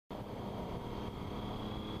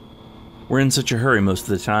We're in such a hurry most of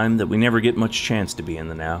the time that we never get much chance to be in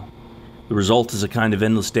the now. The result is a kind of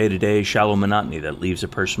endless day-to-day, shallow monotony that leaves a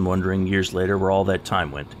person wondering years later where all that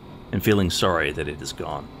time went, and feeling sorry that it is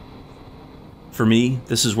gone. For me,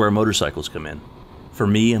 this is where motorcycles come in. For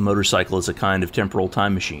me, a motorcycle is a kind of temporal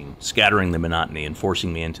time machine, scattering the monotony and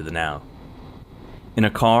forcing me into the now. In a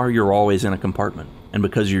car, you're always in a compartment, and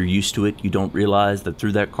because you're used to it, you don't realize that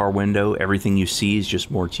through that car window, everything you see is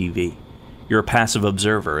just more TV. You're a passive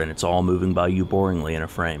observer, and it's all moving by you boringly in a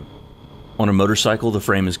frame. On a motorcycle, the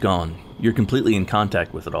frame is gone. You're completely in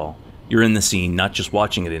contact with it all. You're in the scene, not just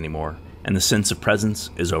watching it anymore, and the sense of presence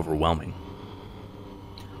is overwhelming.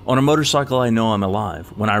 On a motorcycle, I know I'm alive.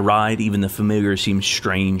 When I ride, even the familiar seems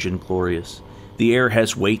strange and glorious. The air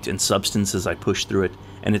has weight and substance as I push through it,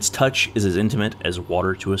 and its touch is as intimate as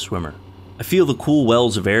water to a swimmer. I feel the cool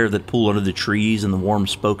wells of air that pool under the trees and the warm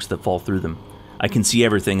spokes that fall through them. I can see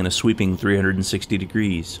everything in a sweeping 360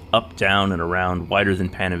 degrees, up, down, and around, wider than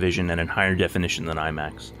Panavision and in higher definition than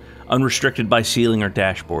IMAX, unrestricted by ceiling or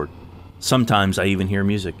dashboard. Sometimes I even hear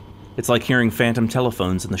music. It's like hearing phantom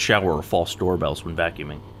telephones in the shower or false doorbells when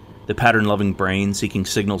vacuuming. The pattern-loving brain, seeking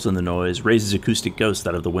signals in the noise, raises acoustic ghosts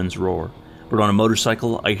out of the wind's roar. But on a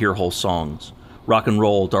motorcycle, I hear whole songs. Rock and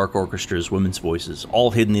roll, dark orchestras, women's voices, all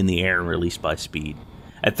hidden in the air and released by speed.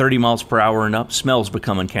 At 30 miles per hour and up, smells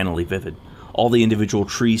become uncannily vivid. All the individual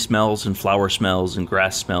tree smells and flower smells and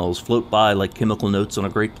grass smells float by like chemical notes on a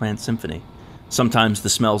great plant symphony. Sometimes the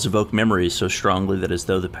smells evoke memories so strongly that as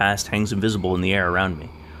though the past hangs invisible in the air around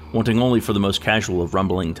me, wanting only for the most casual of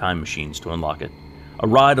rumbling time machines to unlock it. A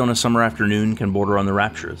ride on a summer afternoon can border on the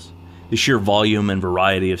rapturous. The sheer volume and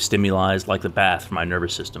variety of stimuli is like the bath for my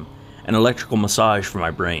nervous system, an electrical massage for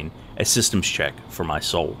my brain, a systems check for my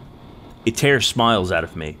soul. It tears smiles out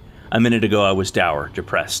of me. A minute ago I was dour,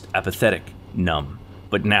 depressed, apathetic, numb.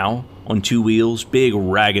 But now, on two wheels, big,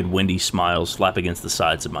 ragged, windy smiles slap against the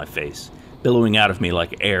sides of my face, billowing out of me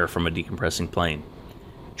like air from a decompressing plane.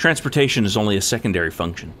 Transportation is only a secondary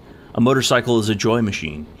function. A motorcycle is a joy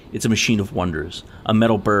machine. It's a machine of wonders, a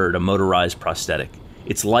metal bird, a motorized prosthetic.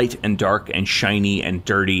 It's light and dark and shiny and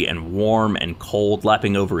dirty and warm and cold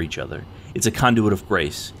lapping over each other. It's a conduit of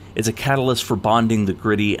grace. It's a catalyst for bonding the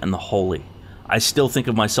gritty and the holy. I still think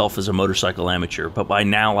of myself as a motorcycle amateur, but by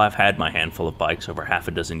now I've had my handful of bikes over half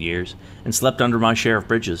a dozen years and slept under my share of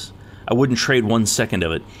bridges. I wouldn't trade 1 second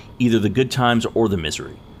of it, either the good times or the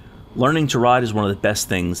misery. Learning to ride is one of the best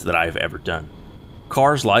things that I have ever done.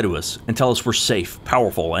 Cars lie to us and tell us we're safe,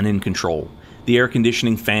 powerful, and in control. The air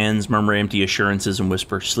conditioning fans murmur empty assurances and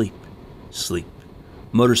whisper, sleep, sleep.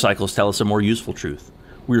 Motorcycles tell us a more useful truth.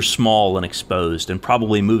 We're small and exposed and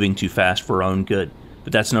probably moving too fast for our own good,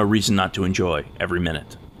 but that's no reason not to enjoy every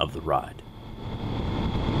minute of the ride.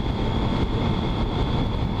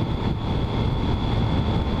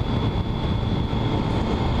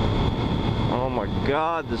 Oh my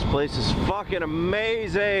God, this place is fucking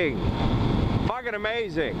amazing! Fucking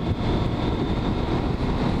amazing!